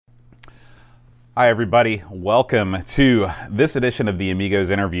Hi, everybody. Welcome to this edition of the Amigos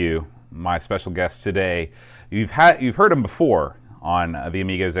Interview. My special guest today, you've heard him before on the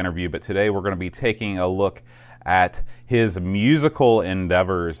Amigos Interview, but today we're going to be taking a look at his musical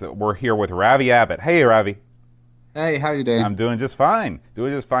endeavors. We're here with Ravi Abbott. Hey, Ravi. Hey, how you doing? I'm doing just fine.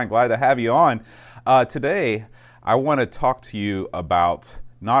 Glad to have you on. Today, I want to talk to you about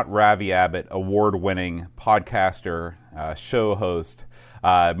not Ravi Abbott, award-winning podcaster, show host,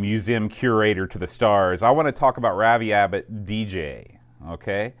 museum curator to the stars. I want to talk about Ravi Abbott, DJ.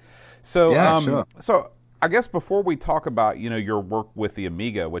 Okay, so Sure. so I guess before we talk about your work with the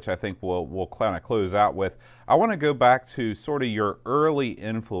Amiga, which I think we'll kind of close out with, I want to go back to sort of your early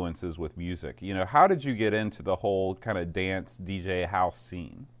influences with music. How did you get into the whole kind of dance DJ house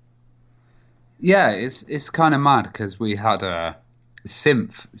scene? Yeah, it's kind of mad because we had a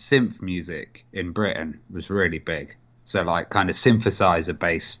synth music in Britain was really big. So like kind of synthesizer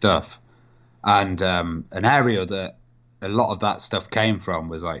based stuff, and an area that a lot of that stuff came from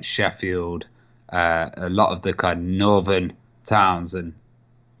was like Sheffield, a lot of the kind of northern towns and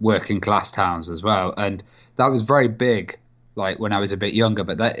working class towns as well, and that was very big. Like when I was a bit younger,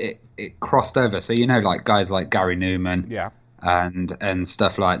 but that it crossed over. So like guys like Gary Newman, Yeah. and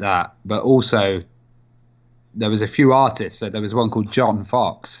stuff like that. But also there was a few artists. So there was one called John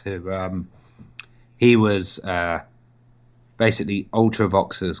Fox who he was basically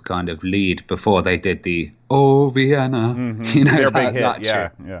Ultravox's kind of lead before they did the Oh Vienna, Their big hit.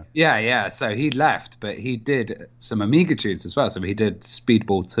 tune. Yeah. So he left, but he did some Amiga tunes as well. So he did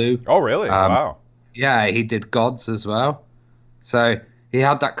Speedball 2. Oh, really? Wow. Yeah, he did Gods as well. So he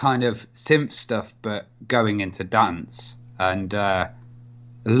had that kind of synth stuff, but going into dance. And a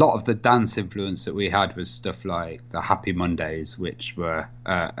lot of the dance influence that we had was stuff like the Happy Mondays, which were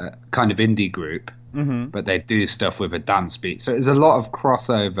a kind of indie group, but they do stuff with a dance beat. So there's a lot of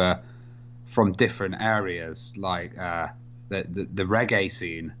crossover from different areas. Like the reggae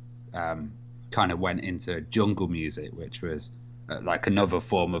scene kind of went into jungle music, which was like another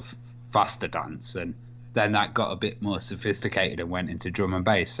form of faster dance. And then that got a bit more sophisticated and went into drum and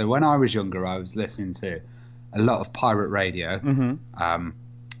bass. So when I was younger, I was listening to a lot of pirate radio.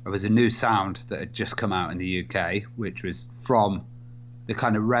 It was a new sound that had just come out in the UK, which was from the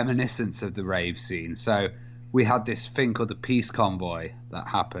kind of reminiscence of the rave scene. So we had this thing called the Peace Convoy that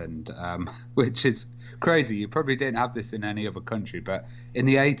happened, which is crazy. You probably didn't have this in any other country, but in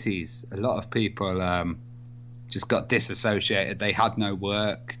the 80s, a lot of people just got disassociated. They had no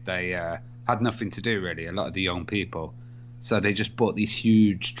work. They had nothing to do, really, a lot of the young people. So they just bought these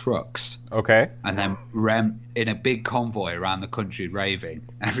huge trucks. Okay. And then ran in a big convoy around the country raving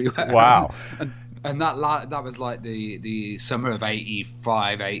everywhere. Wow. and that was like the summer of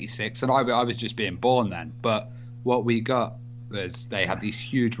 85, 86. And I was just being born then. But what we got was they had these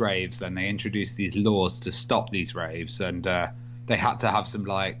huge raves. Then they introduced these laws to stop these raves. And they had to have some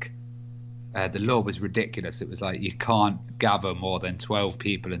the law was ridiculous. It was like you can't gather more than 12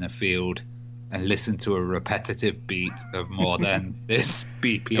 people in a field and listen to a repetitive beat of more than this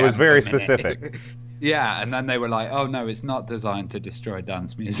BPM. It was very specific. Yeah, and then they were like, oh no, it's not designed to destroy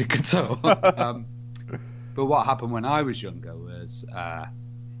dance music at all. But what happened when I was younger was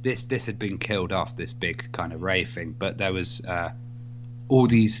this had been killed off, this big kind of rave thing, but there was all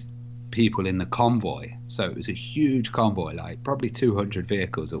these people in the convoy. So it was a huge convoy, like probably 200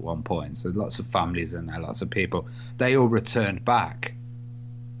 vehicles at one point. So lots of families in there, lots of people. They all returned back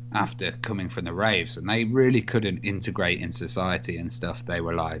after coming from the raves, and they really couldn't integrate in society and stuff. They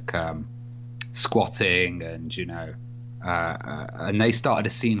were like squatting and and they started a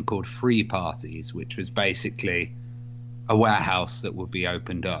scene called free parties, which was basically a warehouse that would be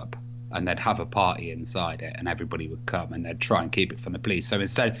opened up and they'd have a party inside it and everybody would come and they'd try and keep it from the police. So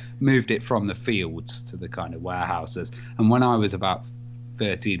instead moved it from the fields to the kind of warehouses. And when I was about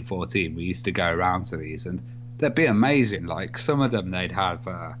 13, 14, we used to go around to these and they'd be amazing. Like some of them, they'd have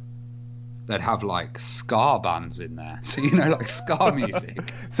like ska bands in there. So like ska music.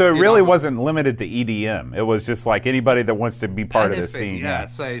 So it really wasn't limited to EDM. It was just like anybody that wants to be part of the scene. Yeah.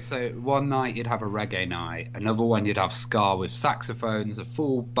 So one night you'd have a reggae night. Another one you'd have ska with saxophones, a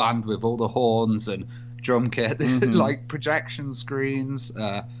full band with all the horns and drum kit, like projection screens.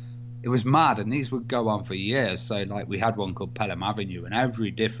 It was mad, and these would go on for years. So like we had one called Pelham Avenue, and every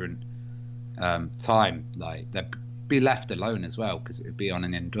different time, like they'd be left alone as well because it would be on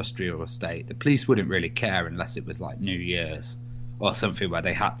an industrial estate. The police wouldn't really care unless it was like New Year's or something where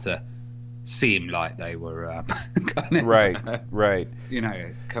they had to seem like they were kind of, right,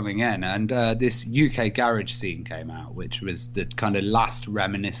 coming in. And this UK garage scene came out, which was the kind of last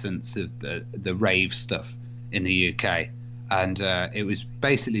reminiscence of the rave stuff in the UK. and it was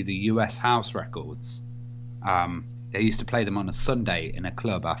basically the US House records. They used to play them on a Sunday in a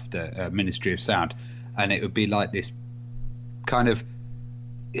club after Ministry of Sound, and it would be like this kind of,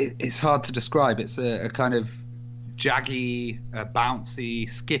 it's hard to describe. It's a kind of jaggy, bouncy,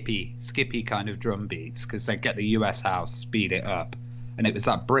 skippy kind of drum beats, because they get the US House, speed it up, and it was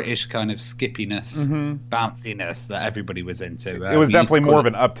that British kind of skippiness, bounciness that everybody was into. It was definitely more of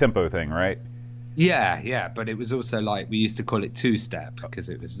an up-tempo thing, right? Yeah, but it was also like, we used to call it two-step because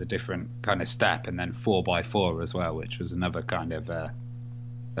it was a different kind of step, and then 4x4 as well, which was another kind of a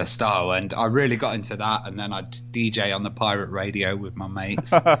style. And I really got into that, and then I'd DJ on the pirate radio with my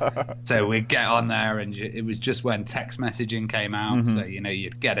mates. So we'd get on there, and it was just when text messaging came out. So,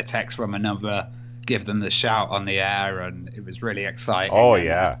 you'd get a text from another, give them the shout on the air, and it was really exciting. Oh,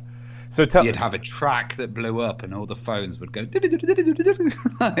 yeah. So you'd have a track that blew up, and all the phones would go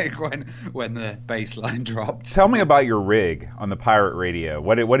like when the bass line dropped. Tell me about your rig on the pirate radio.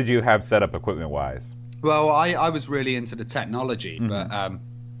 What did you have set up equipment-wise? Well, I was really into the technology, but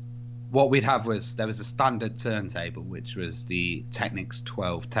what we'd have was, there was a standard turntable, which was the Technics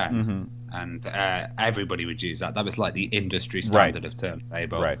 1210, and everybody would use that. That was like the industry standard of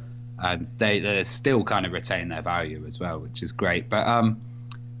turntable, right? And they still kind of retain their value as well, which is great. But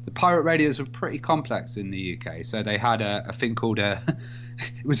the pirate radios were pretty complex in the UK, so they had a thing called it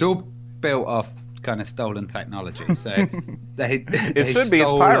was all built off kind of stolen technology. So they should be,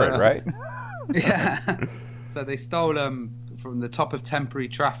 it's pirate, right? Yeah. So they stole from the top of temporary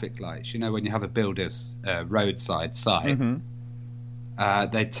traffic lights. When you have a builder's roadside sign,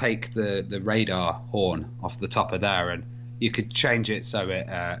 they'd take the radar horn off the top of there, and you could change it so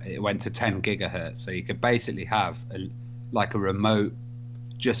it went to 10 gigahertz. So you could basically have like a remote,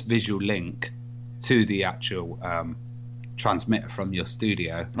 just visual link to the actual transmitter from your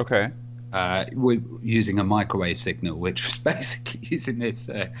studio. Okay. Using a microwave signal, which was basically using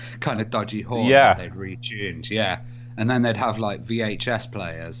this kind of dodgy horn that they'd retuned. Yeah. And then they'd have like VHS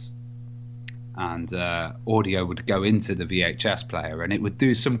players, and audio would go into the VHS player, and it would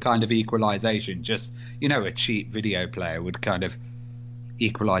do some kind of equalization. Just, a cheap video player would kind of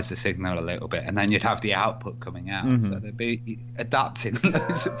equalize the signal a little bit, and then you'd have the output coming out. So they'd be adapting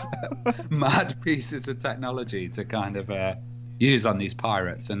loads of mad pieces of technology to kind of use on these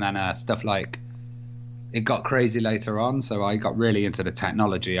pirates. And then stuff like, it got crazy later on, so I got really into the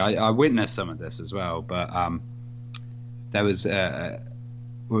technology. I witnessed some of this as well, but there was a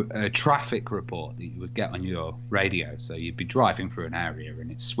traffic report that you would get on your radio. So you'd be driving through an area,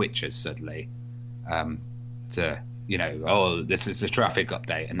 and it switches suddenly to, this is the traffic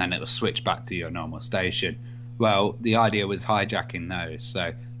update, and then it'll switch back to your normal station. Well, the idea was hijacking those.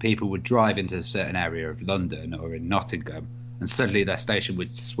 So people would drive into a certain area of London or in Nottingham, and suddenly their station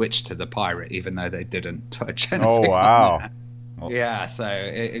would switch to the pirate, even though they didn't touch anything. Oh, wow. Yeah, so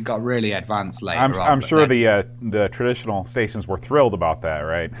it got really advanced later on. I'm sure the traditional stations were thrilled about that,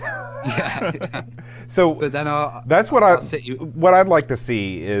 right? Yeah. So, but then that's what I'd like to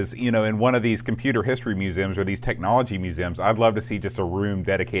see is, in one of these computer history museums or these technology museums, I'd love to see just a room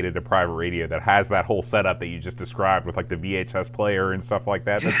dedicated to private radio that has that whole setup that you just described with like the VHS player and stuff like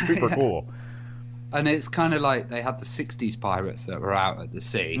that. That's super cool. And it's kind of like they had the 60s pirates that were out at the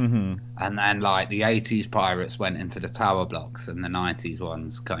sea, and then like the 80s pirates went into the tower blocks, and the 90s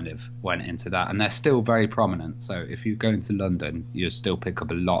ones kind of went into that, and they're still very prominent. So if you go into London, you'll still pick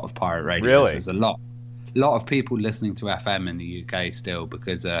up a lot of pirate radios. Really? There's a lot of people listening to FM in the UK still,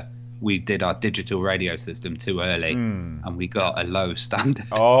 because we did our digital radio system too early, and we got a low standard.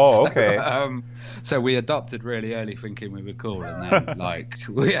 Oh, okay. So we adopted really early, thinking we were cool, and then like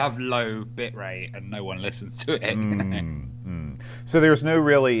we have low bit rate and no one listens to it. So there's no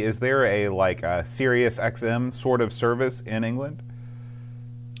really, is there a Sirius XM sort of service in England?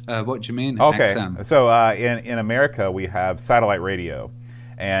 What do you mean? Okay, XM? So in America we have satellite radio.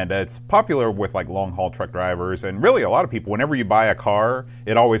 And it's popular with like long haul truck drivers, and really a lot of people. Whenever you buy a car,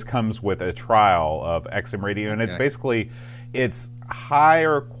 it always comes with a trial of XM radio, and it's basically, it's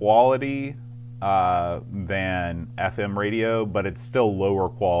higher quality than FM radio, but it's still lower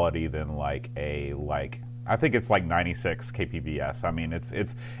quality than I think it's like 96 kpbs. I mean,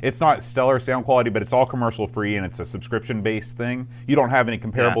 it's not stellar sound quality, but it's all commercial free, and it's a subscription based thing. You don't have any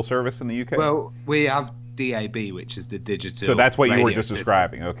comparable service in the UK? Well, we have DAB, which is the digital. So that's what you were just system.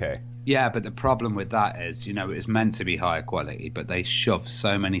 describing. Okay. Yeah, but the problem with that is, it's meant to be higher quality, but they shoved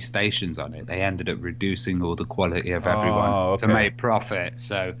so many stations on it, they ended up reducing all the quality of everyone to make profit.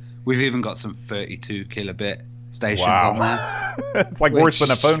 So we've even got some 32 kilobit stations on there. It's like worse than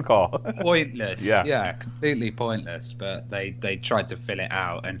a phone call. Pointless. Yeah, completely pointless. But they tried to fill it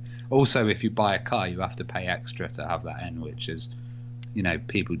out. And also, if you buy a car, you have to pay extra to have that in, which is,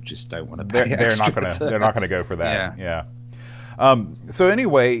 people just don't want to pay extra. They're not gonna go for that. Yeah. So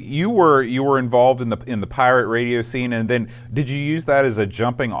anyway, you were involved in the pirate radio scene, and then did you use that as a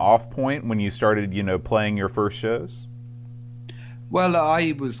jumping off point when you started, playing your first shows? Well,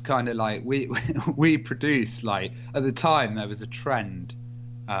 I was kind of like we produced, like, at the time there was a trend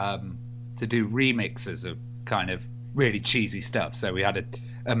to do remixes of kind of really cheesy stuff. So we had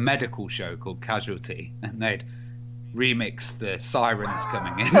a medical show called Casualty, and they'd remix the sirens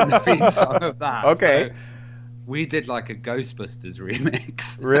coming in and the theme song of that. Okay. So we did like a Ghostbusters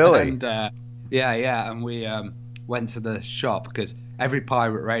remix. Really? And and we went to the shop because every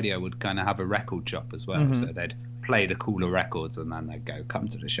pirate radio would kind of have a record shop as well. Mm-hmm. So they'd play the cooler records and then they'd go, come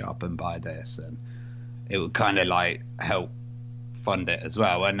to the shop and buy this, and it would kind of like help fund it as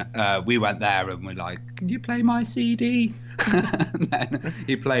well. And we went there and we're like, can you play my CD? And then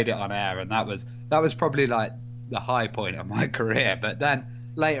he played it on air, and that was probably like the high point of my career. But then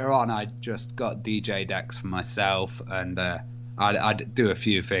later on, I just got DJ decks for myself, and I'd do a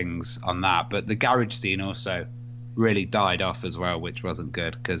few things on that. But the garage scene also really died off as well, which wasn't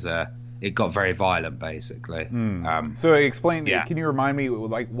good because it got very violent, basically. So explain. Yeah. Can you remind me,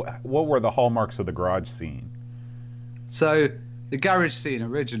 like, what were the hallmarks of the garage scene? So the garage scene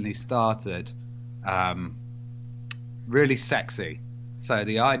originally started really sexy. So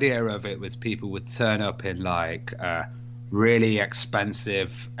the idea of it was people would turn up in like really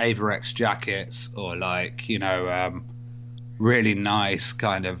expensive Avirex jackets, or like really nice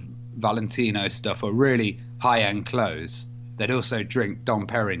kind of Valentino stuff, or really high-end clothes. They'd also drink Dom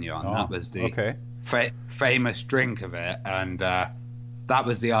Perignon. That was the famous drink of it, and that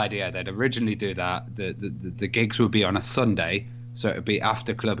was the idea. They'd originally do that. The gigs would be on a Sunday, so it would be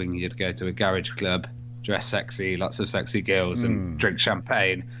after clubbing. You'd go to a garage club, dress sexy, lots of sexy girls, and drink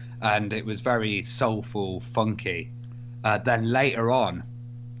champagne, and it was very soulful, funky. Then later on,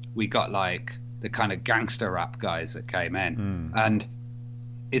 we got like the kind of gangster rap guys that came in, and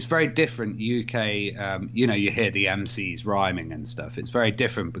it's very different. UK, you hear the MCs rhyming and stuff. It's very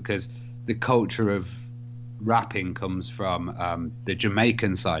different because the culture of rapping comes from the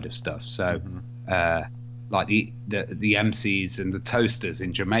Jamaican side of stuff. So, like the MCs and the toasters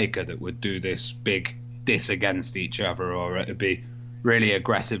in Jamaica that would do this big diss against each other, or it'd be really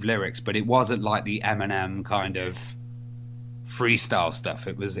aggressive lyrics, but it wasn't like the Eminem kind of freestyle stuff.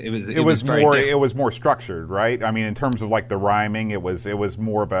 It was more structured, right? I mean, in terms of like the rhyming, it was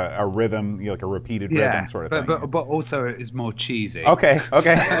more of a rhythm, like a repeated rhythm sort of thing. But also it is more cheesy. Okay.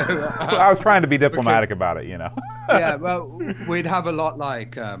 I was trying to be diplomatic about it, Yeah, well, we'd have a lot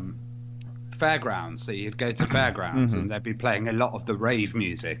like fairgrounds. So you'd go to fairgrounds and they'd be playing a lot of the rave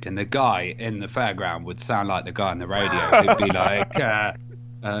music, and the guy in the fairground would sound like the guy on the radio. He'd be like,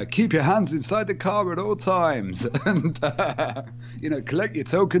 keep your hands inside the car at all times, and collect your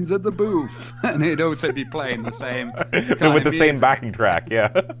tokens at the booth. And he'd also be playing the same with the same backing track.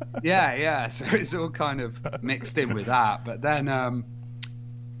 yeah. So it's all kind of mixed in with that. But then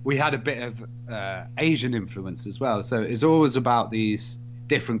we had a bit of Asian influence as well. So it's always about these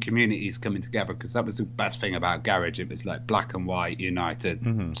different communities coming together, because that was the best thing about garage. It was like black and white united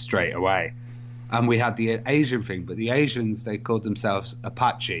straight away. And we had the Asian thing, but the Asians, they called themselves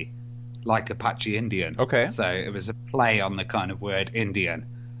Apache, like Apache Indian. Okay. So it was a play on the kind of word Indian.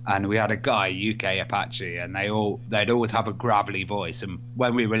 And we had a guy, UK Apache, and they'd always have a gravelly voice. And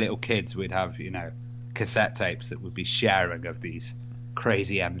when we were little kids, we'd have, cassette tapes that would be sharing of these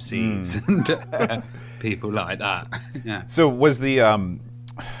crazy MCs and people like that. Yeah. So was the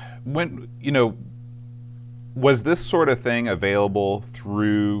was this sort of thing available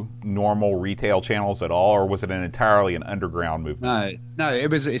through normal retail channels at all, or was it entirely an underground movement? No,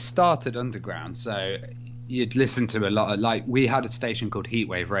 it started underground. So you'd listen to a lot of, like, we had a station called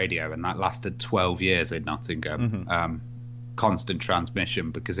Heatwave Radio, and that lasted 12 years in Nottingham. Constant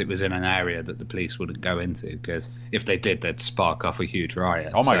transmission, because it was in an area that the police wouldn't go into, because if they did, they'd spark off a huge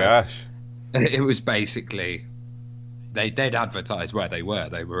riot. Oh my gosh. It was basically, they'd advertise where they were.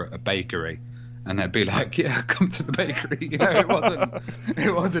 They were at a bakery, and they'd be like, yeah, come to the bakery.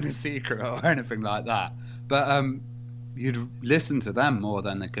 It wasn't a secret or anything like that. But you'd listen to them more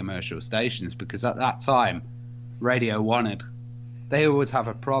than the commercial stations, because at that time, Radio 1 they always have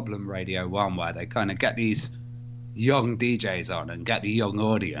a problem, Radio 1, where they kind of get these young DJs on and get the young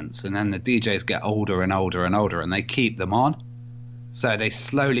audience, and then the DJs get older and older and older, and they keep them on. So they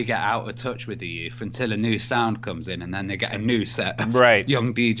slowly get out of touch with the youth until a new sound comes in, and then they get a new set of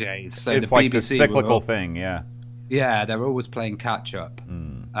young DJs. So it's the like BBC the cyclical thing, yeah. Yeah, they were always playing catch up.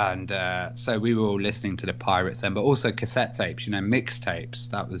 And so we were all listening to the Pirates then, but also cassette tapes, mixtapes.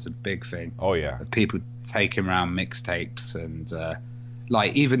 That was a big thing. Oh, yeah. People taking around mixtapes and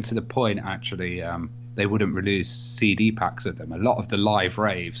like even to the point, actually, they wouldn't release CD packs of them. A lot of the live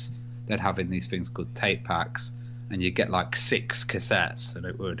raves, they'd have in these things called tape packs, and you'd get like 6 cassettes,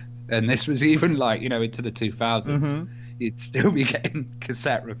 and this was even like, into the 2000s. You'd still be getting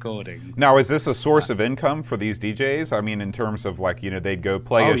cassette recordings. Now, is this a source of income for these DJs? I mean, in terms of like, they'd go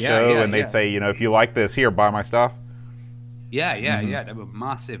play a show and they'd say, if you like this, here, buy my stuff? Yeah. They were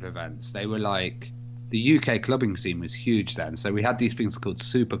massive events. They were like, the UK clubbing scene was huge then. So we had these things called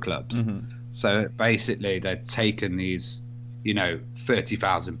super clubs. So basically they'd taken these,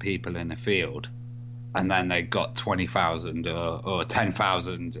 30,000 people in a field, and then they got 20,000 or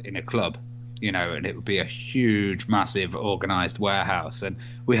 10,000 in a club. And it would be a huge, massive, organised warehouse. And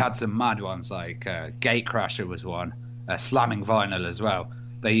we had some mad ones, like Gatecrasher was one, Slamming Vinyl as well.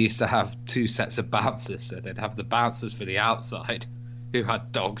 They used to have 2 sets of bouncers. So they'd have the bouncers for the outside, who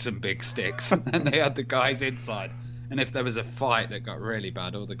had dogs and big sticks, and then they had the guys inside. And if there was a fight that got really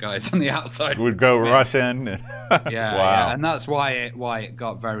bad, all the guys on the outside would go rush in. Wow. Yeah, and that's why it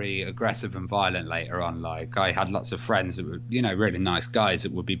got very aggressive and violent later on. Like, I had lots of friends that were, really nice guys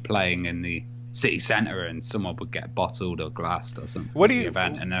that would be playing in the city centre, and someone would get bottled or glassed or something. What do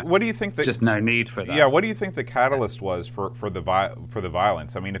you think that, just no need for that? Yeah, what do you think the catalyst was for the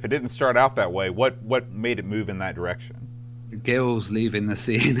violence? I mean, if it didn't start out that way, what made it move in that direction? Gills leaving the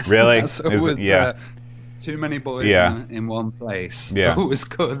scene. Really? That's always, too many boys in one place. Yeah. Always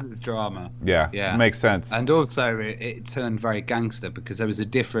causes drama. Yeah. Makes sense. And also it turned very gangster because there was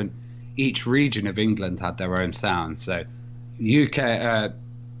each region of England had their own sound. So UK,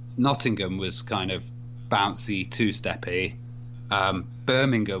 Nottingham was kind of bouncy, 2-steppy.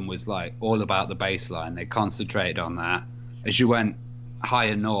 Birmingham was like all about the bass line. They concentrated on that. As you went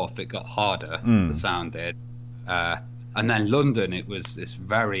higher north, it got harder, the sound did. And then London, it was this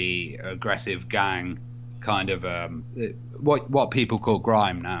very aggressive gang kind of what people call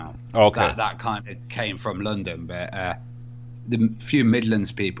grime now. Okay. That kind of came from London, but the few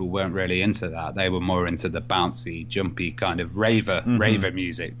Midlands people weren't really into that. They were more into the bouncy, jumpy kind of raver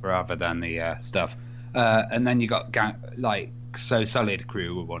music rather than the stuff. And then you got So Solid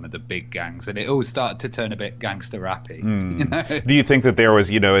Crew were one of the big gangs, and it all started to turn a bit gangster rappy. Do you think that there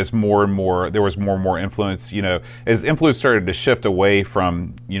was, as more and more influence, as influence started to shift away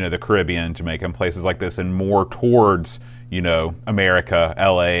from, the Caribbean, Jamaica, and places like this, and more towards, America,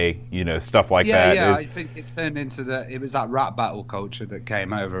 LA, stuff like that? Yeah, I think it turned into it was that rap battle culture that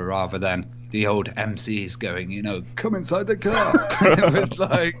came over rather than the old MCs going, come inside the car. It was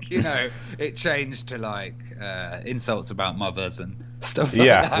like, it changed to like insults about mothers and stuff like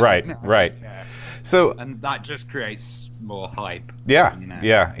that. Right. Yeah. So, and that just creates more hype. Yeah.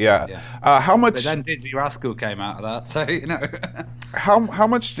 How much? But then Dizzy Rascal came out of that, so How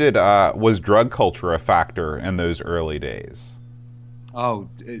much was drug culture a factor in those early days? Oh,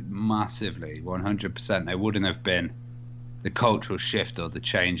 massively, 100%. There wouldn't have been the cultural shift or the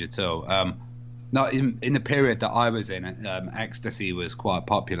change at all. Not in the period that I was in, ecstasy was quite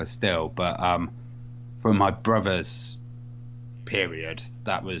popular still, but from my brother's period,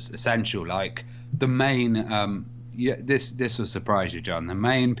 that was essential. Like the main, this will surprise you, John. The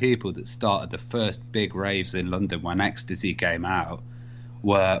main people that started the first big raves in London when ecstasy came out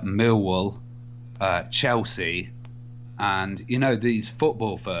were Millwall, Chelsea, and these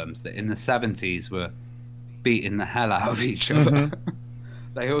football firms that in the 70s were beating the hell out of each other.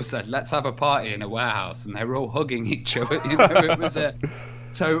 They all said, let's have a party in a warehouse, and they were all hugging each other. It was a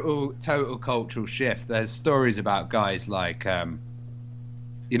total cultural shift. There's stories about guys like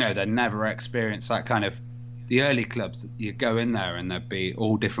they never experienced that kind of the early clubs. You go in there and there'd be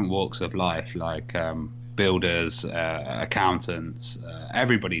all different walks of life, like builders, accountants,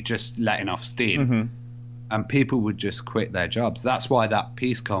 everybody just letting off steam, and people would just quit their jobs. That's why that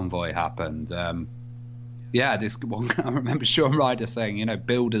peace convoy happened. This one, I remember Sean Ryder saying,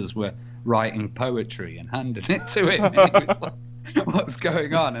 builders were writing poetry and handing it to him. And he was like, what's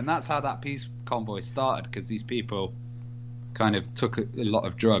going on? And that's how that peace convoy started, because these people kind of took a lot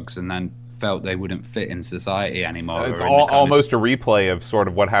of drugs and then felt they wouldn't fit in society anymore. It's almost a replay of sort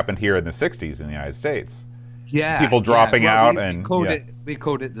of what happened here in the 60s in the United States. Yeah. People dropping out. We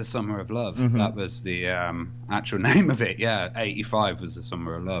called it the Summer of Love. That was the actual name of it. Yeah, 85 was the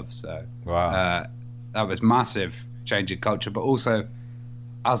Summer of Love. So wow. That was massive change in culture. But also,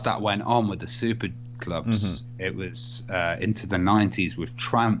 as that went on with the super clubs, it was into the 90s with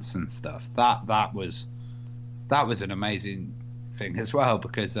trance and stuff. That was an amazing thing as well,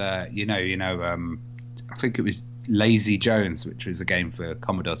 because I think it was Lazy Jones, which was a game for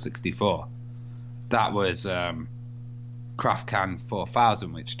Commodore 64. That was Craft Can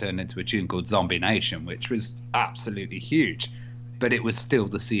 4000, which turned into a tune called Zombie Nation, which was absolutely huge. But it was still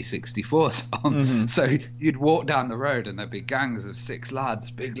the C64 song. So you'd walk down the road and there'd be gangs of 6 lads,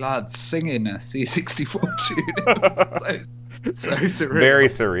 big lads, singing a C64 tune. It was so surreal. Very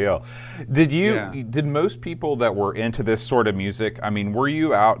surreal. Did most people that were into this sort of music, I mean, were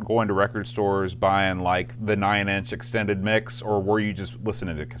you out going to record stores buying like the 9-inch extended mix, or were you just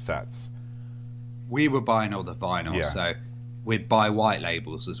listening to cassettes? We were buying all the vinyl, so we'd buy white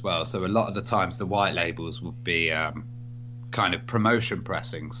labels as well. So a lot of the times the white labels would be kind of promotion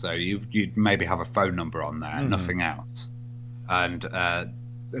pressing. So you'd maybe have a phone number on there, nothing else. And a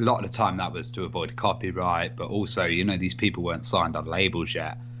lot of the time that was to avoid copyright, but also, these people weren't signed on labels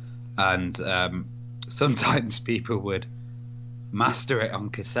yet. And sometimes people would master it on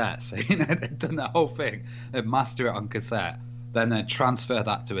cassette. So, they'd done the whole thing. They'd master it on cassette. Then they'd transfer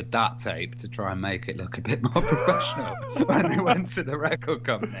that to a DAT tape to try and make it look a bit more professional when they went to the record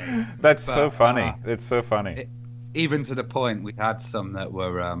company. That's so funny. It's so funny. Even to the point we had some that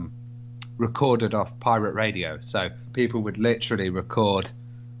were recorded off pirate radio. So people would literally record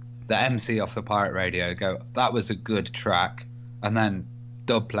the MC off the pirate radio, go, that was a good track, and then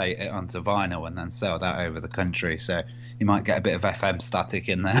dub plate it onto vinyl and then sell that over the country. So you might get a bit of FM static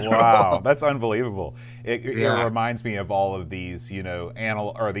in there. Wow, that's unbelievable. It reminds me of all of these,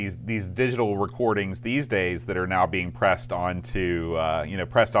 these digital recordings these days that are now being pressed onto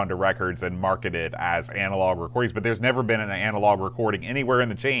records and marketed as analog recordings. But there's never been an analog recording anywhere in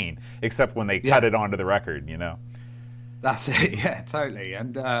the chain except when they cut it onto the record. That's it. Yeah, totally.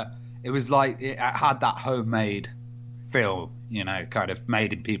 And it was like it had that homemade feel, kind of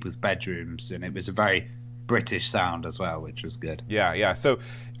made in people's bedrooms, and it was a very British sound as well, which was good. Yeah. So,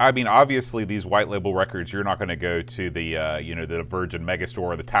 I mean, obviously, these white label records, you're not going to go to the, the Virgin Megastore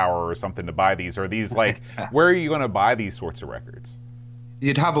or the Tower or something to buy these. Are these like, where are you going to buy these sorts of records?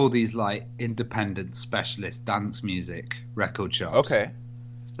 You'd have all these like independent specialist dance music record shops. Okay.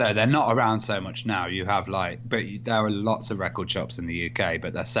 So they're not around so much now. You have there are lots of record shops in the UK,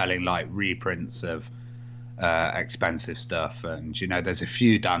 but they're selling like reprints of expensive stuff, and there's a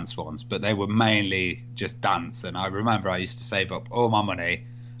few dance ones, but they were mainly just dance. And I remember I used to save up all my money.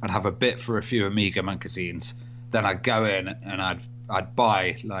 I'd have a bit for a few Amiga magazines, then I'd go in and I'd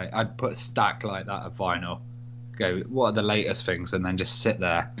buy, like, I'd put a stack like that of vinyl, go, what are the latest things, and then just sit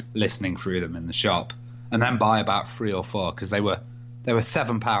there listening through them in the shop, and then buy about 3 or 4, because they were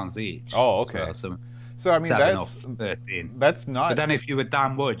 £7 each. Oh, okay. So I mean, 7 or 13. That's not. But then if you were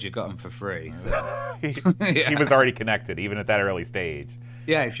Dan Wood, you got them for free. So. He was already connected, even at that early stage.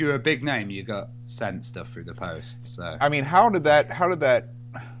 Yeah, if you were a big name, you got sent stuff through the post. So I mean, how was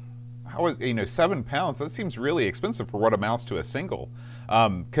 £7? That seems really expensive for what amounts to a single.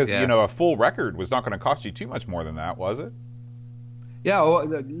 Because a full record was not going to cost you too much more than that, was it? Yeah, well,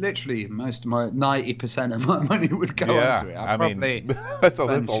 literally, most of my 90% of my money would go into it. I mean, that's a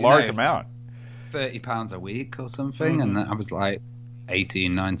large amount. £30 a week or something, and I was like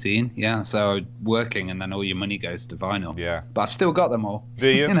 18, 19. Yeah, so working, and then all your money goes to vinyl. Yeah, but I've still got them all. Do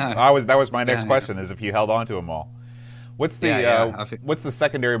you? That was my next question: is if you held on to them all. What's the what's the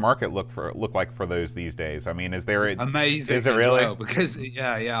secondary market look like for those these days? I mean, is there amazing? Is it really? Well, because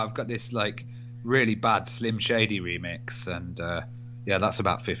I've got this like really bad Slim Shady remix, and that's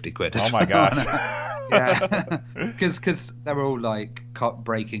about 50 quid. Oh my gosh. Yeah, because they're all like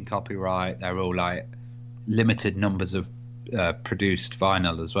breaking copyright. They're all like limited numbers of produced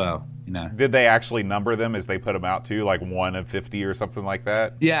vinyl as well. Did they actually number them as they put them out too, like 1 of 50 or something like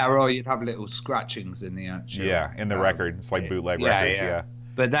that? Yeah, or you'd have little scratchings in the actual. Yeah, in the record. It's like bootleg records. Yeah.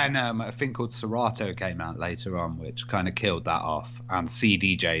 But then a thing called Serato came out later on, which kind of killed that off, and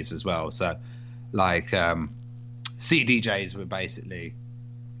CDJs as well. So, like, CDJs were basically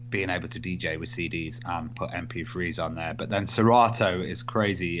being able to DJ with CDs and put MP3s on there. But then Serato is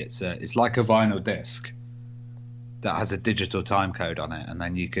crazy. It's like a vinyl disc that has a digital time code on it, and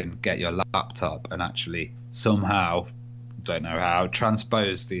then you can get your laptop and actually somehow, don't know how,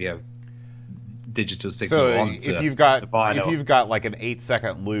 transpose the digital signal onto if you've got like an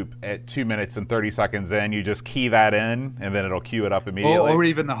 8-second loop at 2 minutes and 30 seconds in, you just key that in, and then it'll cue it up immediately. Or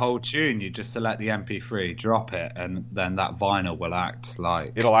even the whole tune, you just select the MP3, drop it, and then that vinyl will act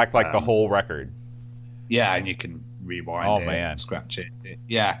like the whole record. Yeah, and you can rewind and scratch it.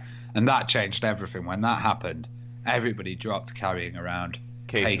 Yeah, and that changed everything. When that happened, everybody dropped carrying around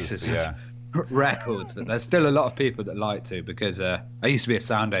cases of records, but there's still a lot of people that like to, because I used to be a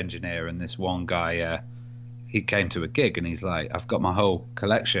sound engineer, and this one guy, he came to a gig and he's like, I've got my whole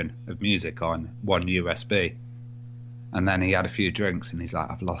collection of music on one USB. And then he had a few drinks and he's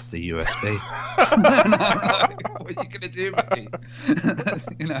like, I've lost the USB. And I'm like, what are you going to do, mate?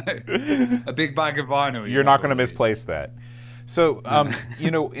 You know, a big bag of vinyl. You're not going to misplace that. So,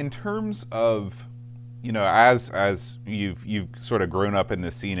 you know, in terms of, you know, as you've sort of grown up in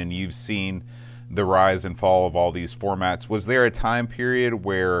the scene and you've seen the rise and fall of all these formats, was there a time period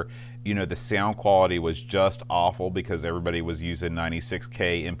where, you know, the sound quality was just awful because everybody was using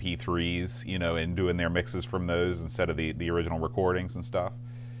 96K MP3s, you know, and doing their mixes from those instead of the original recordings and stuff?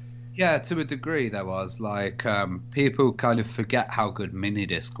 Yeah, to a degree there was. Like, people kind of forget how good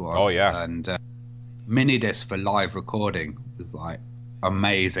Minidisc was. Oh, yeah. And Minidisc for live recording was, like,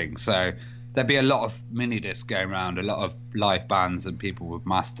 amazing. So there'd be a lot of Minidisc going around, a lot of live bands, and people would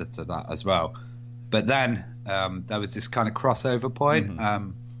master to that as well. But then there was this kind of crossover point.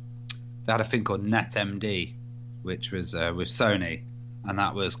 They had a thing called NetMD, which was with Sony, and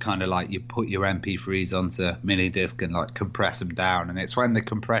that was kind of like you put your MP3s onto Minidisc and like compress them down. And it's when the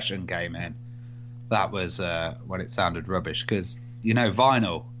compression came in, that was when it sounded rubbish. Because, you know,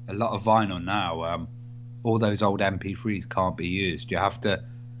 vinyl, a lot of vinyl now, all those old MP3s can't be used. You have to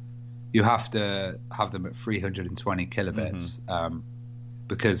have them at 320 kilobits,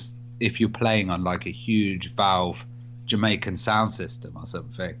 because if you're playing on like a huge Valve Jamaican sound system or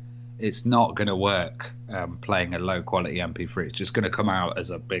something, it's not going to work playing a low quality MP3. It's just going to come out as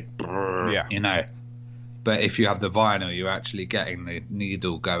a big, you know. But if you have the vinyl, you're actually getting the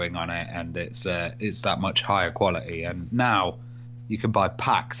needle going on it, and it's that much higher quality. And now you can buy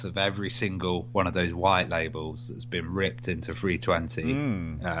packs of every single one of those white labels that's been ripped into 320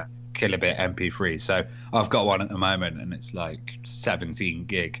 kilobit MP3. So I've got one at the moment, and it's like 17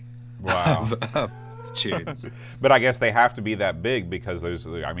 gig. Wow. of tunes. But I guess they have to be that big because those,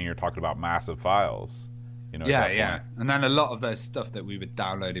 I mean, you're talking about massive files, you know. Yeah. And then a lot of those stuff that we would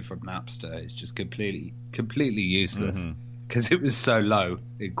download from Napster is just completely useless because it was so low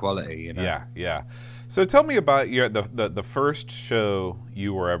in quality, you know. Yeah. So tell me about the first show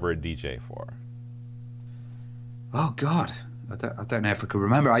you were ever a DJ for. Oh God, I don't know if I can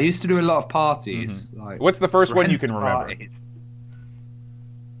remember. I used to do a lot of parties. Like, what's the first one you can remember? Parties.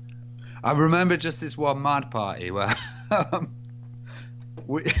 I remember just this one mad party where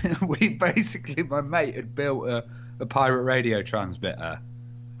we basically, my mate had built a pirate radio transmitter,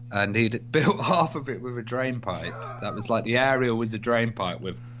 and he'd built half of it with a drain pipe. That was like the aerial was a drain pipe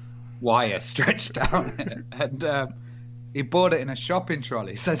with wire stretched down it, and he bought it in a shopping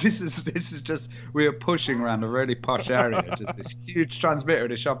trolley. So this is just, we were pushing around a really posh area, just this huge transmitter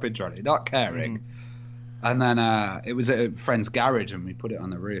in a shopping trolley, not caring. And then it was at a friend's garage, and we put it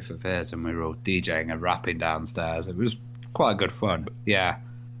on the roof of his, and we were all DJing and rapping downstairs. It was quite good fun, yeah.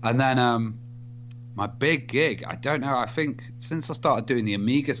 And then my big gig, I don't know, I think since I started doing the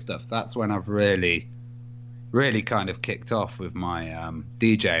Amiga stuff, that's when I've really kind of kicked off with my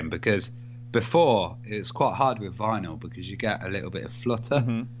DJing, because before it was quite hard with vinyl because you get a little bit of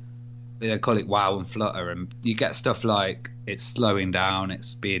flutter. They call it wow and flutter, and you get stuff like it's slowing down, it's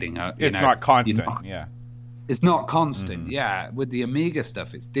speeding up. It's not constant, yeah. It's not constant, yeah. With the Amiga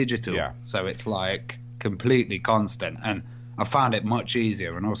stuff, it's digital, so it's like completely constant. And I found it much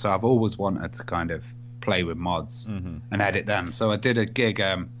easier. And also, I've always wanted to kind of play with mods and edit them. So I did a gig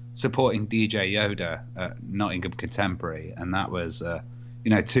supporting DJ Yoda at Nottingham Contemporary, and that was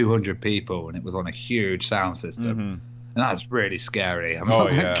 200 people, and it was on a huge sound system. And that's really scary. I'm I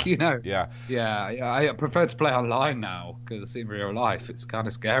prefer to play online now, because in real life it's kind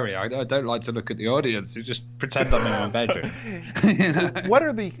of scary. I don't like to look at the audience. You just pretend I'm in my bedroom. You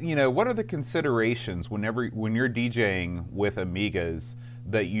know? What are the considerations when you're DJing with Amigas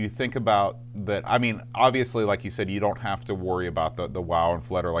that you think about? That, I mean, obviously, like you said, you don't have to worry about the wow and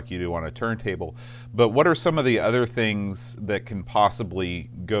flutter like you do on a turntable. But what are some of the other things that can possibly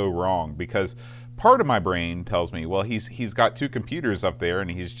go wrong? Because part of my brain tells me, well, he's got two computers up there, and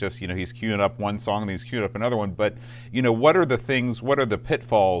he's just, he's queuing up one song and he's queuing up another one. But, what are the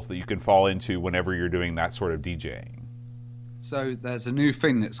pitfalls that you can fall into whenever you're doing that sort of DJing? So there's a new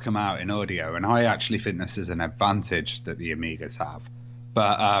thing that's come out in audio, and I actually think this is an advantage that the Amigas have,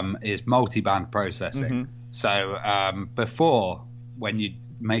 but is multi-band processing. So before, when you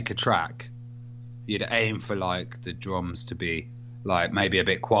make a track, you'd aim for like the drums to be like maybe a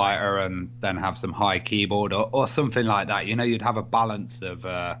bit quieter, and then have some high keyboard or something like that. You'd have a balance of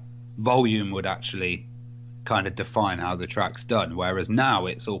volume would actually kind of define how the track's done. Whereas now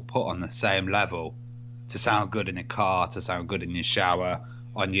it's all put on the same level to sound good in a car, to sound good in your shower,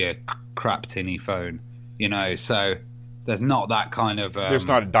 on your crap tinny phone, so there's not that kind of... there's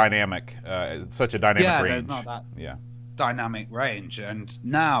not a dynamic, such a dynamic range. There's not that dynamic range. And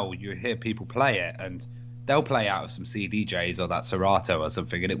now you hear people play it, and they'll play out of some CDJs or that Serato or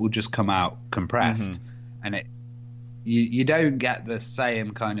something, and it will just come out compressed, and you don't get the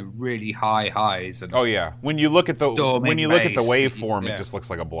same kind of really high highs. And Oh yeah, when you look at the bass, waveform, yeah. it just looks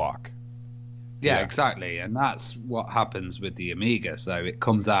like a block. Yeah, Yeah. exactly, and that's what happens with the Amiga. So it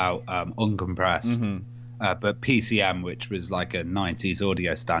comes out uncompressed, but PCM, which was like a '90s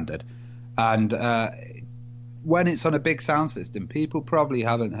audio standard, and when it's on a big sound system, people probably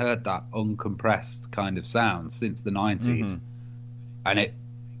haven't heard that uncompressed kind of sound since the '90s, and it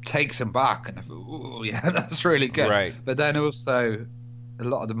takes them back. And I thought, oh yeah, that's really good. Right. But then also, a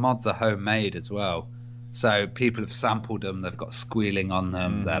lot of the mods are homemade as well, so people have sampled them. They've got squealing on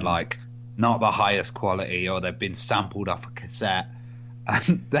them. They're like not the highest quality, or they've been sampled off a cassette,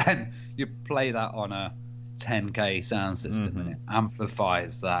 and then you play that on a 10K sound system and it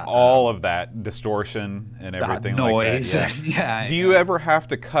amplifies that All of that distortion and that everything noise. like that. Yeah. Yeah. Do you ever have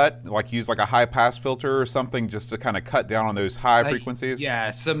to cut, like use like a high pass filter or something, just to kind of cut down on those high frequencies? Yeah,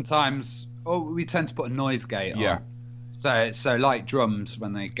 sometimes. Oh, we tend to put a noise gate on. Yeah. So like drums,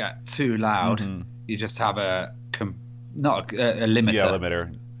 when they get too loud, you just have not a limiter. Yeah,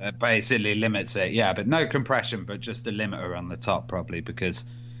 limiter. Basically limits it. Yeah, but no compression, but just a limiter on the top probably, because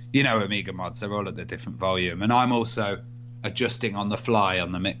Amiga mods, they're all at a different volume, and I'm also adjusting on the fly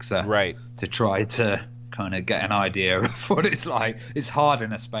on the mixer, Right. to try to kind of get an idea of what it's like. It's hard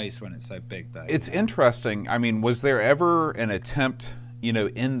in a space when it's so big, though. It's interesting. I mean, was there ever an attempt,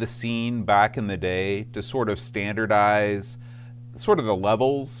 in the scene back in the day to sort of standardize sort of the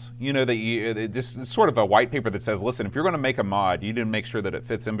levels, it's sort of a white paper that says, listen, if you're going to make a mod, you need to make sure that it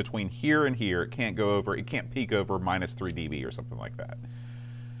fits in between here and here. It can't peak over minus 3 dB or something like that.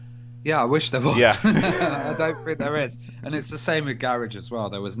 Yeah, I wish there was. Yeah. I don't think there is. And it's the same with Garage as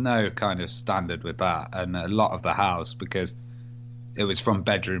well. There was no kind of standard with that. And a lot of the house, because it was from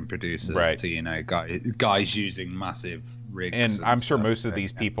bedroom producers Right. to, guys using massive rigs. And I'm sure stuff. most of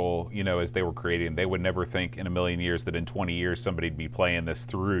these people, as they were creating, they would never think in a million years that in 20 years somebody'd be playing this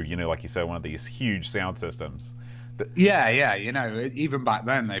through, like you said, one of these huge sound systems. Yeah. Even back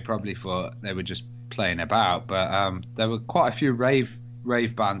then, they probably thought they were just playing about. But there were quite a few rave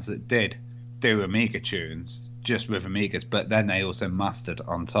bands that did do Amiga tunes just with Amigas, but then they also mastered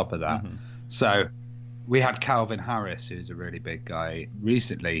on top of that. So we had Calvin Harris, who's a really big guy.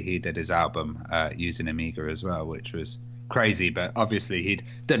 Recently, he did his album using Amiga as well, which was crazy. But obviously, he'd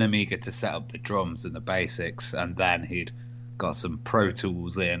done Amiga to set up the drums and the basics, and then he'd got some Pro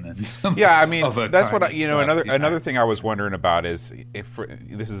Tools in and some I mean, other that's kind what of stuff, another thing I was wondering about is if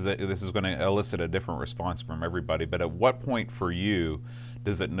this is going to elicit a different response from everybody. But at what point for you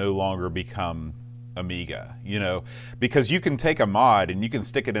does it no longer become Amiga? Because you can take a mod and you can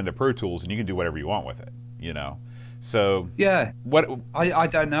stick it into Pro Tools and you can do whatever you want with it. So yeah. what I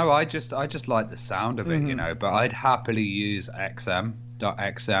don't know. I just like the sound of it, But I'd happily use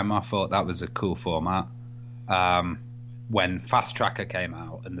XM.XM. I thought that was a cool format. When Fast Tracker came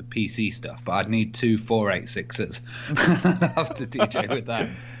out and the PC stuff, but I'd need 2 486s. I'd have to DJ with that.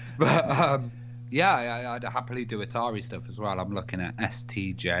 But I'd happily do Atari stuff as well. I'm looking at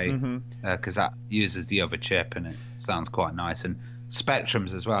STJ because that uses the other chip and it sounds quite nice. And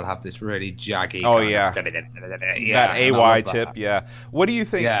Spectrums as well have this really jaggy. That AY chip, yeah. What do you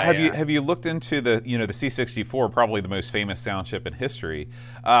think? Have you looked into the the C64, probably the most famous sound chip in history?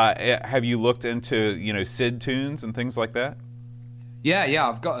 Have you looked into SID tunes and things like that? Yeah.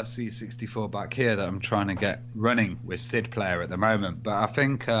 I've got a C64 back here that I'm trying to get running with SID player at the moment. But I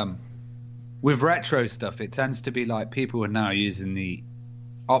think with retro stuff, it tends to be like people are now using the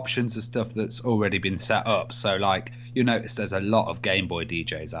options of stuff that's already been set up. So like you notice there's a lot of Game Boy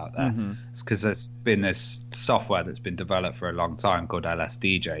DJs out there. It's because there's been this software that's been developed for a long time called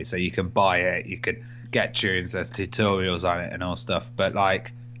LSDJ. So you can buy it, you can get tunes, there's tutorials on it and all stuff. But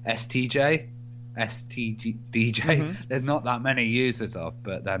like STJ, there's not that many users of,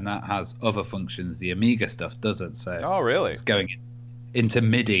 but then that has other functions the Amiga stuff doesn't. So really? It's going into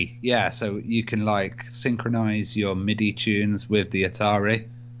MIDI. Yeah, so you can like synchronize your MIDI tunes with the Atari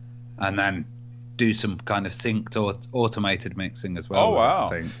and then do some kind of synced or automated mixing as well. Oh wow! I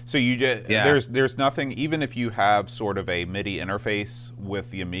think. So you just there's nothing, even if you have sort of a MIDI interface with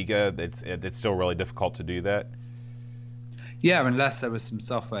the Amiga, it's still really difficult to do that. Yeah, unless there was some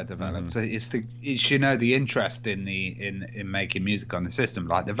software developed. So it's the interest in making music on the system.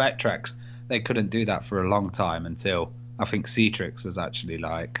 Like the Vectrex, they couldn't do that for a long time until I think Citrix was actually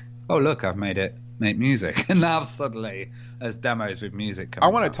like, oh look, I've made it make music. And now suddenly there's demos with music I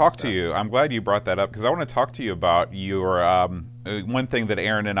coming want out to and talk to stuff. you. I'm glad you brought that up because I want to talk to you about your one thing that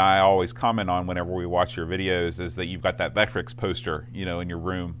Aaron and I always comment on whenever we watch your videos is that you've got that Vectrix poster, in your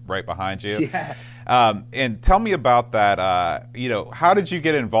room right behind you. Yeah. And tell me about that. How did you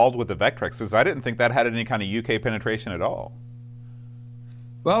get involved with the Vectrix? Because I didn't think that had any kind of UK penetration at all.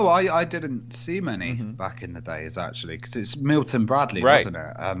 Well, I didn't see many back in the days, actually, because it's Milton Bradley, wasn't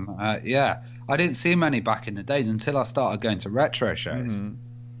it? Yeah. I didn't see many back in the days until I started going to retro shows. And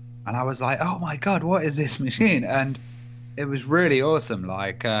I was like, oh my God, what is this machine? And it was really awesome.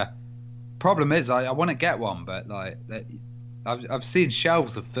 Like, problem is, I want to get one, but like, I've seen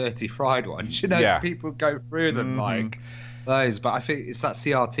shelves of 30 fried ones. People go through them like those. But I think it's that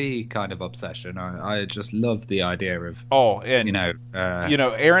CRT kind of obsession. I just love the idea of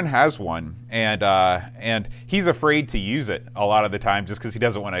Aaron has one, and he's afraid to use it a lot of the time just because he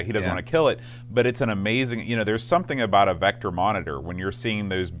doesn't want to kill it. But it's an amazing. There's something about a vector monitor when you're seeing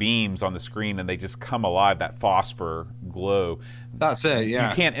those beams on the screen and they just come alive, that phosphor glow. That's it. Yeah,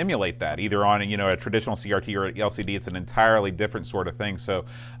 you can't emulate that either on a traditional CRT or LCD. It's an entirely different sort of thing. So,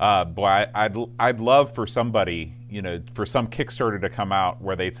 boy, I'd love for somebody, for some Kickstarter to come out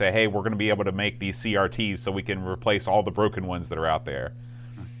where they'd say, hey, we're going to be able to make these CRTs so we can replace all the broken ones that are out there.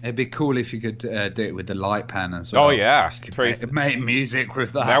 It'd be cool if you could do it with the light pen as well. Oh yeah, make music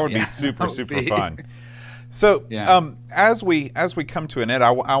with that. That would be super fun. So, as we come to an end, I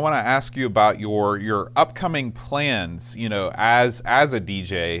want to ask you about your upcoming plans. As a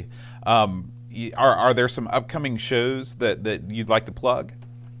DJ, are there some upcoming shows that you'd like to plug?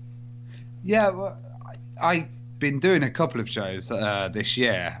 Yeah, well, I've been doing a couple of shows this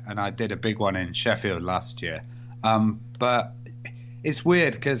year, and I did a big one in Sheffield last year. But it's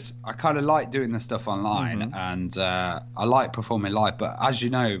weird because I kind of like doing the stuff online, and I like performing live. But as you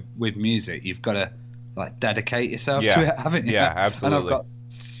know, with music, you've got to dedicate yourself to it, haven't you? Yeah, absolutely. And I've got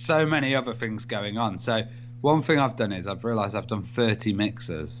so many other things going on. So one thing I've done is I've realised I've done 30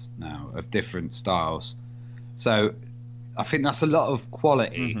 mixes now of different styles. So I think that's a lot of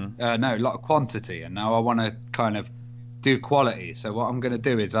quality. A lot of quantity. And now I want to kind of do quality. So what I'm going to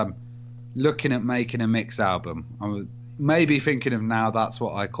do is I'm looking at making a mix album. I'm maybe thinking of now that's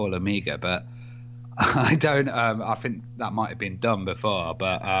what I call Amiga, but I don't. I think that might have been done before,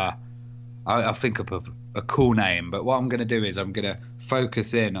 but I'll think of a cool name. But what I'm going to do is I'm going to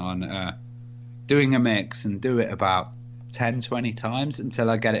focus in on doing a mix and do it about 10, 20 times until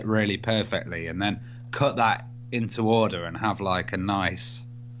I get it really perfectly, and then cut that into order and have like a nice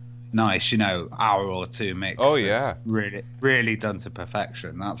hour or two mix. Oh yeah, that's really done to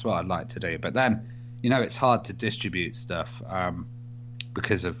perfection. That's what I'd like to do. But then it's hard to distribute stuff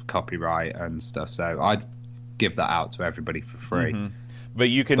because of copyright and stuff. So I'd give that out to everybody for free. But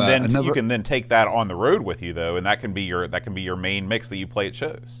you can then take that on the road with you though, and that can be your main mix that you play at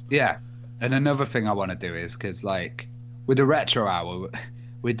shows. Yeah, and another thing I want to do is because like with the Retro Hour,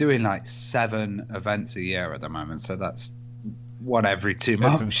 we're doing like 7 events a year at the moment, so that's one every 2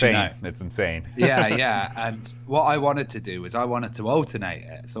 months. It's insane. It's insane. Yeah. And what I wanted to do was I wanted to alternate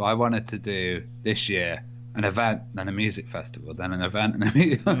it. So I wanted to do this year an event, then a music festival, then an event, and a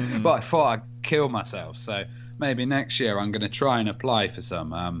music. But I thought I'd kill myself. So maybe next year I'm going to try and apply for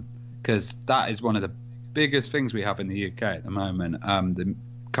some, because that is one of the biggest things we have in the UK at the moment. The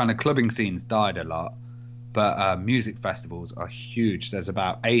kind of clubbing scene's died a lot, but music festivals are huge. There's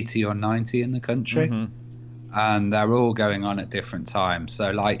about 80 or 90 in the country, and they're all going on at different times.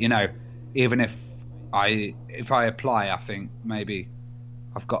 So, like, even if I apply, I think maybe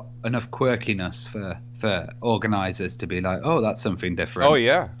I've got enough quirkiness for organisers to be like, oh, that's something different. Oh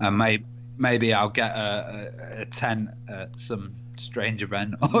yeah, and maybe I'll get a tent at some strange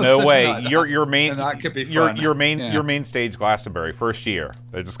event. No way. Like your main that could be fun. Your main stage Glastonbury first year.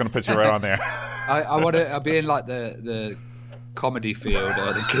 They're just going to put you right on there. I'll be in like the comedy field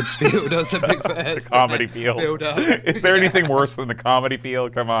or the kids field or something first. The comedy field. Is there anything worse than the comedy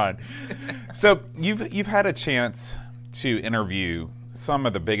field? Come on. So you've had a chance to interview some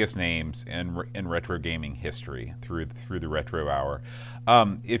of the biggest names in retro gaming history through the Retro Hour.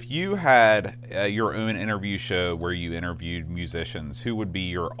 If you had your own interview show where you interviewed musicians, who would be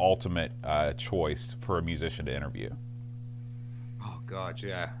your ultimate choice for a musician to interview? Oh God,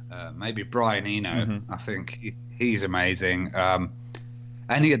 yeah, maybe Brian Eno. I think he's amazing.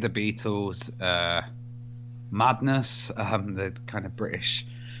 Any of the Beatles, Madness, the kind of British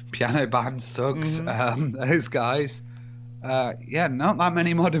piano band Suggs, those guys. Not that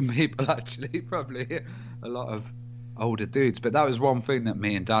many modern people actually. Probably a lot of older dudes. But that was one thing that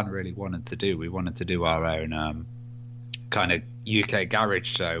me and Dan really wanted to do. We wanted to do our own kind of UK garage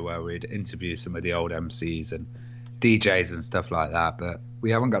show where we'd interview some of the old MCs and DJs and stuff like that, but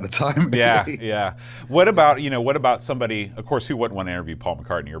we haven't got the time. Really. Yeah. What about somebody? Of course, who wouldn't want to interview Paul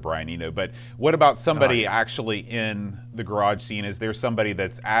McCartney or Brian Eno? But what about somebody actually in the garage scene? Is there somebody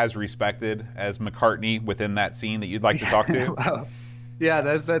that's as respected as McCartney within that scene that you'd like to talk to? Well, yeah,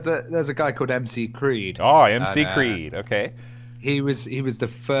 there's a guy called MC Creed. Oh, MC Creed. Okay. He was the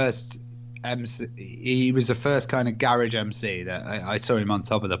first MC. He was the first kind of garage MC that I saw him on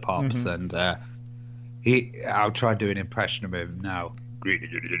Top of the Pops, and I'll try and do an impression of him now.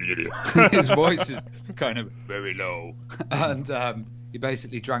 His voice is kind of very low, and he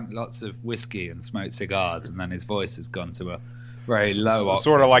basically drank lots of whiskey and smoked cigars, and then his voice has gone to a very low octave,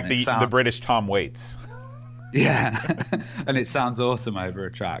 sort of like the British Tom Waits. Yeah, and it sounds awesome over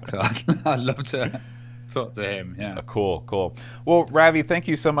a track, so I'd love to talk to him. Yeah. Cool. Well, Ravi, thank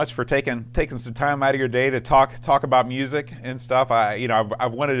you so much for taking some time out of your day to talk about music and stuff.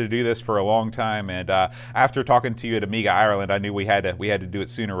 I've wanted to do this for a long time, and after talking to you at Amiga Ireland, I knew we had to do it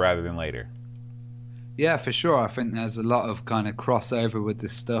sooner rather than later. Yeah, for sure. I think there's a lot of kind of crossover with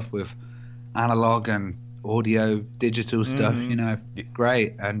this stuff with analog and audio, digital stuff.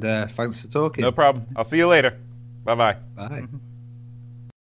 Great. And thanks for talking. No problem. I'll see you later. Bye-bye. Bye.